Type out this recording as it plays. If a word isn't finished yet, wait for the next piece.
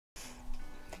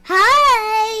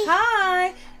Hi!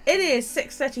 Hi! It is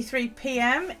 6:33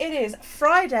 p.m. It is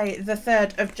Friday the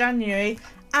 3rd of January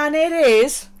and it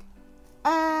is...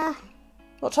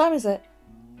 What time is it?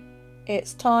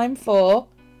 It's time for...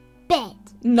 Bed.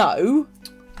 No.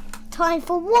 Time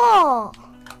for what?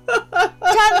 Time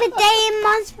for day in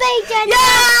my space journal.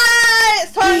 Yeah!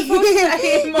 It's time for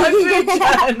day in my food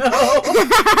journal.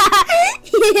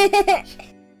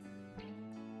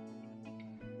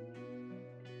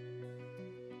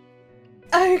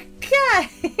 Okay.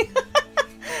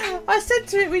 I said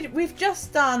to it, we've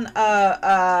just done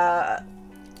a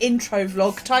intro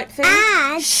vlog type thing.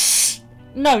 And shh.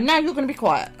 No, now you're going to be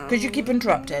quiet because you keep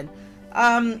interrupting.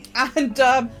 I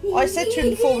said to him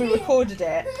before we recorded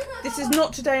it, this is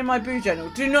not today in my boo journal.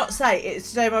 Do not say it's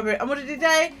today in my boo. And what did he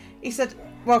say? He said,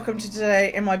 welcome to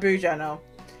today in my boo journal.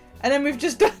 And then we've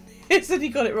just done this and he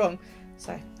got it wrong.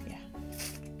 So, yeah.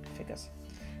 Figures.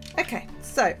 Okay,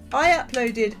 so I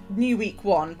uploaded New Week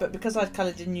 1, but because I'd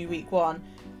coloured in New Week 1,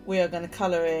 we are going to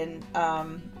colour in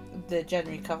the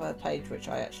January cover page, which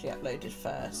I actually uploaded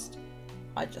first.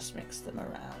 I just mixed them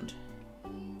around.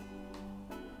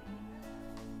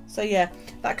 So yeah,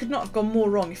 that could not have gone more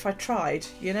wrong if I tried,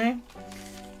 you know?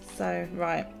 So,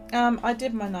 right. I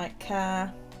did my night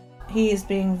care. He is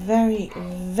being very,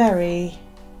 very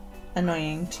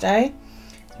annoying today.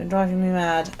 It's been driving me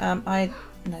mad.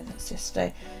 No, that's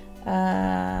yesterday.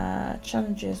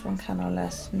 Challenges, 1 can or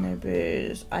less, no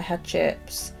booze. I had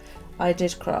chips. I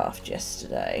did craft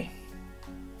yesterday.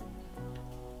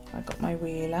 I got my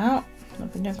wheel out.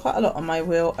 I've been doing quite a lot on my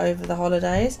wheel over the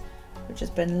holidays, which has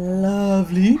been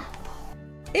lovely.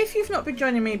 If you've not been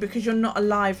joining me because you're not a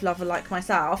live lover like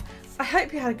myself, I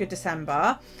hope you had a good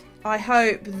December. I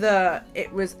hope that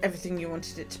it was everything you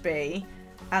wanted it to be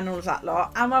and all of that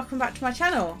lot, and welcome back to my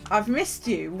channel. I've missed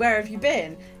you. Where have you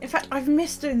been? In fact, I've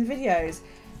missed doing the videos.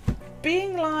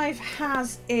 Being live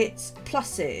has its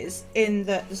pluses in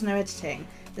that there's no editing.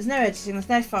 There's no editing, there's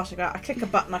no fast go. I click a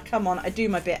button, I come on, I do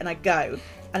my bit and I go.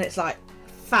 And it's like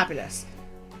fabulous.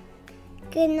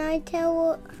 can I tell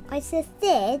what I just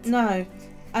did? No.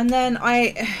 And then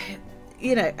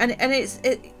you know, and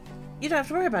you don't have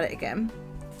to worry about it again.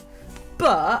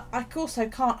 But I also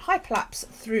can't hyperlapse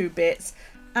through bits,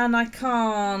 and I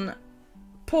can't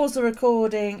pause the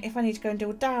recording if I need to go and deal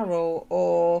with Daryl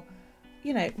or,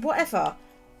 you know, whatever.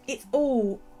 It's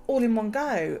all in one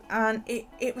go, and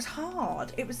it was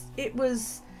hard. It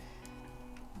was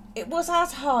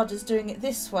as hard as doing it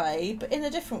this way, but in a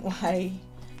different way.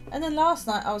 And then last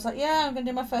night I was like, yeah, I'm going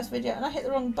to do my first video, and I hit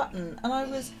the wrong button, and I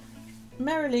was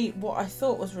merrily what I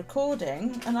thought was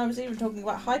recording, and I was even talking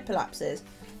about hyperlapses.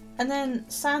 And then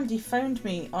Sandy phoned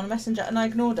me on Messenger and I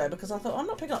ignored her because I thought, I'm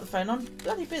not picking up the phone, I'm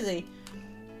bloody busy.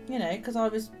 You know, because I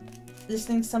was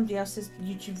listening to somebody else's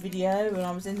YouTube video and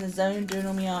I was in the zone doing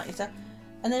all my arty stuff.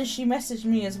 And then she messaged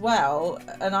me as well,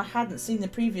 and I hadn't seen the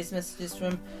previous messages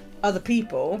from other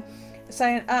people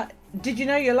saying, did you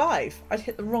know you're live? I'd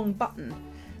hit the wrong button.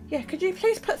 Yeah, could you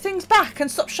please put things back and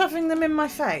stop shoving them in my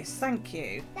face? Thank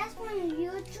you. That's one of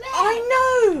your dress.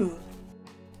 I know!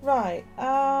 Right,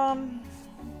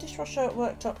 dishwasher,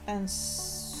 worktop and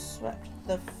swept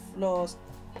the floors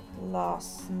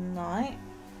last night.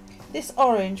 This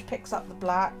orange picks up the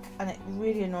black and it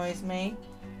really annoys me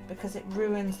because it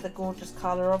ruins the gorgeous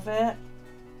colour of it.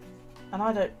 And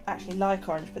I don't actually like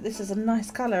orange, but this is a nice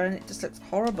colour and it just looks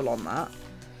horrible on that.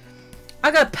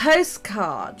 I got a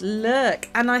postcard, look,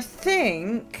 and I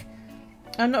think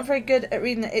I'm not very good at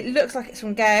reading it. It looks like it's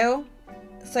from Gail.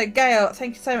 So Gail,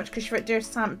 thank you so much because you wrote,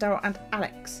 dearest Sam, Daryl and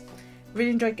Alex.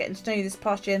 Really enjoyed getting to know you this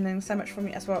past year and learning so much from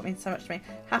you as well. It means so much to me.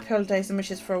 Happy holidays and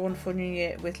wishes for a wonderful new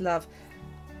year with love,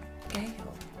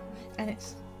 Gail. And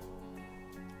it's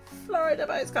Florida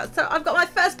postcard. So I've got my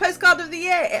first postcard of the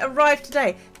year. It arrived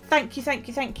today. Thank you, thank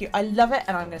you, thank you. I love it,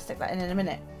 and I'm going to stick that in a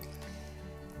minute.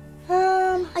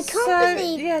 I can't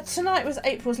believe. Yeah, tonight was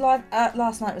April's live.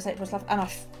 Last night was April's live, and I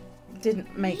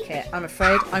didn't make it. I'm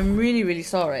afraid. I'm really, really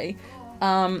sorry.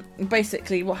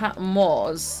 Basically, what happened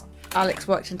was Alex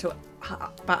worked until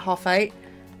about 8:30,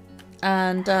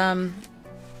 and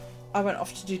I went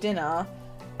off to do dinner,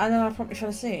 and then I promptly fell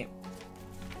asleep.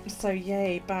 So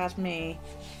yay, bad me.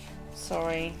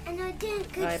 Sorry. And I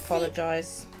didn't. I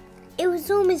apologise. It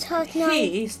was almost half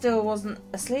night. He still wasn't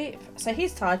asleep, so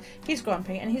he's tired, he's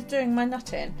grumpy, and he's doing my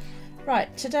nutting.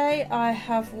 Right, today I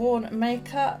have worn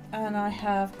makeup and I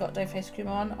have got day face cream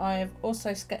on. I have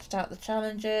also sketched out the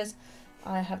challenges.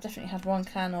 I have definitely had 1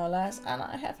 can or less, and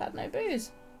I have had no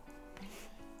booze.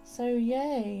 So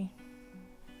yay.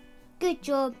 Good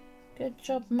job. Good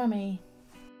job, mummy.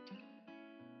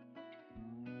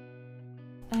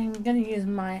 I'm going to use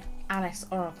my Alice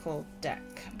Oracle deck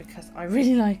because I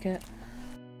really like it.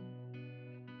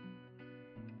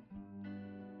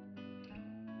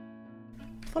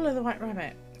 Follow the White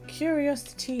Rabbit.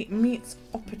 Curiosity meets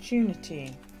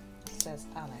opportunity, says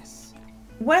Alice.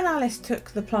 When Alice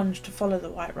took the plunge to follow the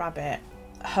White Rabbit,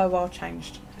 her world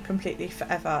changed completely,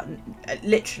 forever.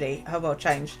 Literally, her world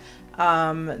changed.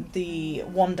 The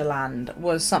Wonderland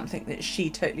was something that she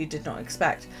totally did not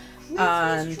expect.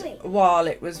 And while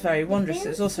it was very wondrous, it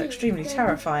was also extremely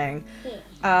terrifying.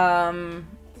 So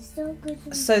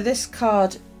this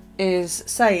card is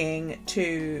saying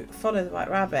to follow the White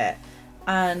Rabbit,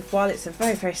 and while it's a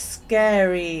very, very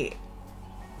scary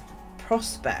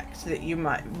prospect that you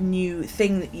might, new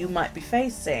thing that you might be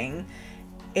facing,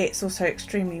 it's also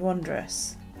extremely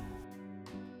wondrous.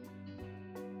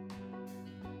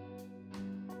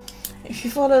 If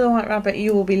you follow the White Rabbit,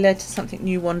 you will be led to something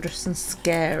new, wondrous and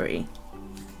scary.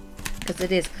 Because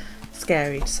it is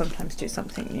scary to sometimes do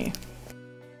something new.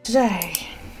 Today,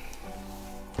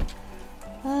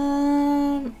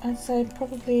 I'd say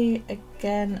probably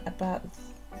again about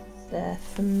the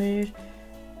mood.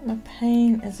 My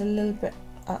pain is a little bit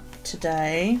up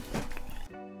today.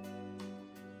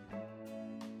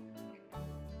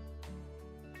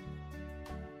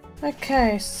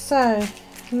 Okay, so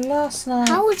last night,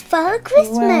 how was Father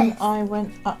Christmas? When I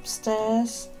went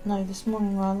upstairs, no, this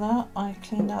morning rather, I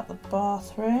cleaned out the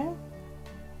bathroom.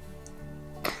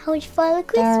 How was Father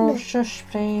Daryl, Christmas? shush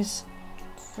please.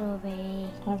 Sorry.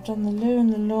 I've done the loo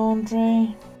and the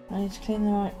laundry. I need to clean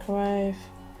the microwave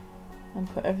and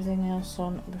put everything else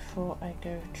on before I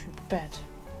go to bed.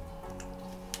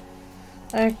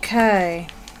 Okay.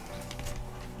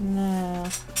 Now,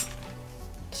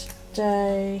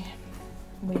 today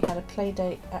we had a play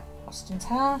date at Austin's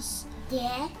house.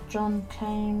 Yeah. John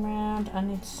came round. I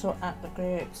need to sort out the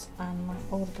groups, and my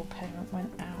Audible payment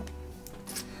went out.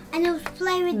 And I was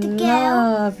playing with the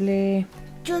girl. Lovely.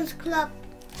 John's club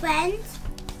friends.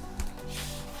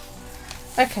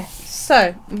 Okay,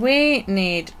 so we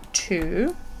need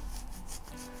to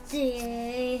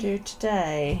Do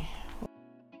today.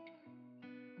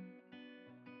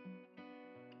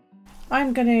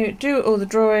 I'm going to do all the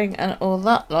drawing and all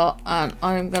that lot, and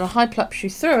I'm going to hype you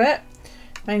through it,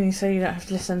 mainly so you don't have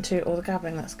to listen to all the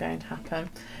gabbling that's going to happen.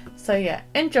 So yeah,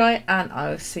 enjoy, and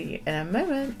I will see you in a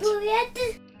moment. Well, we had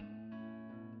to...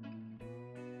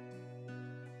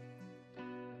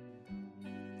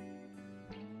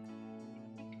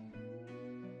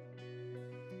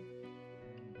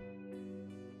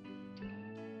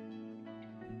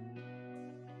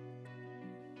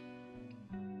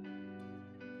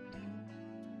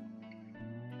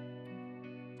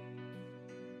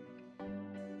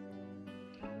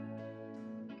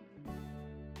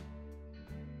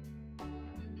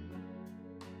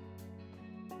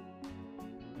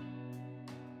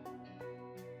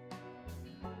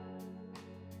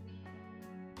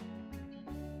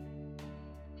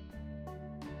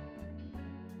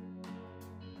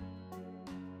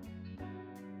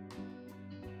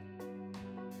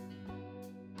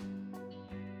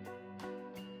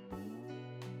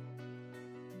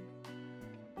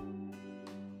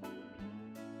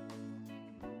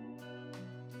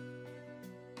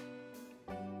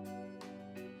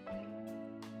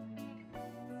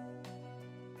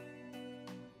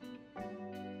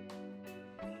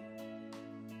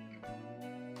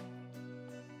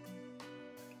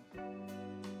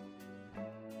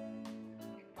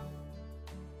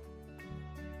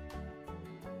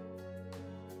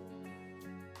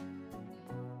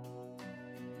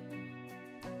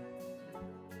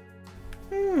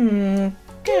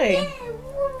 Okay.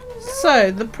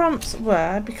 So the prompts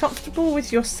were: be comfortable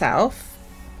with yourself,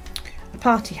 a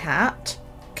party hat,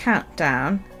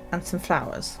 countdown, and some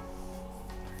flowers.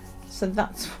 So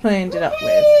that's what I ended up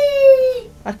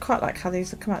with. I quite like how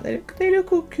these have come out. They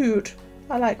look all cute.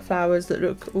 I like flowers that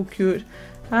look all cute.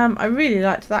 I really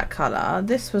liked that colour.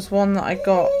 This was one that I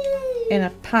got in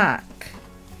a pack,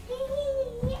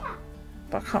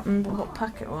 but I can't remember what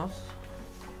pack it was.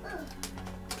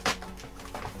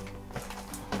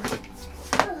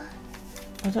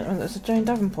 I don't know, there's a Jane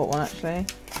Davenport one actually.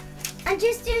 I'm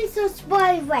just doing some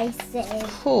spy racing.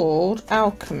 Called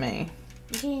Alchemy.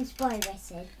 I'm doing spy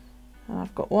racing. And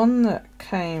I've got one that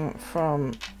came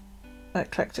from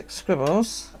Eclectic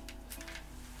Scribbles,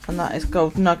 and that is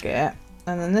Gold Nugget.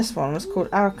 And then this one was called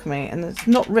Alchemy, and it's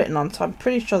not written on, so I'm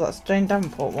pretty sure that's a Jane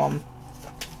Davenport one.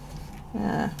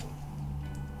 Yeah.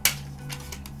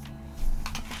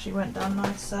 She went down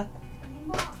nicer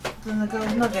than the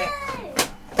Gold Nugget.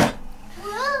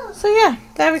 So yeah,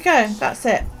 there we go. That's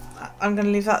it. I'm going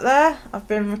to leave that there. I've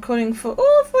been recording for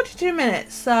 42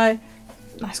 minutes, so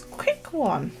nice quick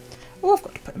one. Oh, I've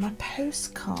got to put in my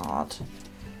postcard.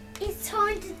 It's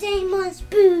time to do my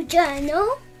spoo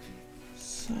journal.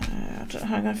 So, I don't know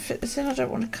how I'm going to fit this in. I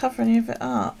don't want to cover any of it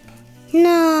up.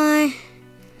 No.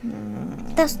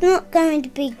 That's not going to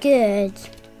be good.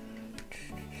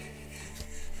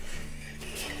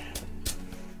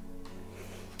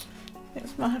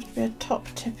 This might have to be a top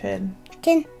tip in.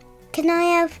 Can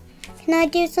I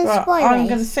do some Right, spoilers? I'm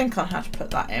going to think on how to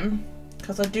put that in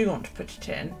because I do want to put it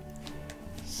in.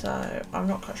 So I'm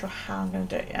not quite sure how I'm going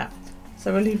to do it yet.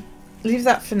 So we'll leave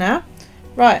that for now.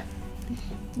 Right,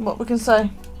 what we can say.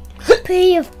 Put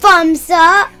your thumbs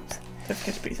up. Don't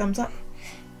forget to put your thumbs up.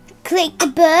 Click the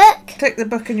book. Click the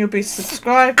book and you'll be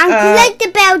subscribed. And click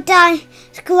the bell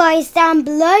down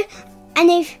below. And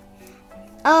if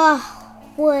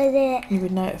what is it? You'll be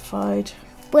notified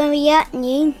When we get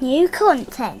new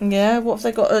content. Yeah, what have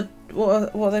they got to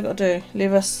what have they got to do?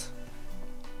 Leave us,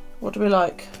 what do we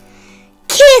like?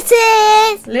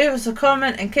 Kisses! Leave us a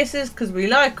comment and kisses because we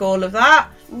like all of that.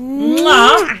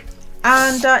 Mwah.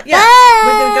 And yeah, Bye.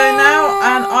 we're going to go now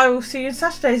and I will see you in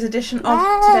Saturday's edition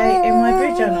of Today in My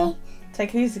Brew Journal.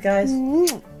 Take it easy, guys.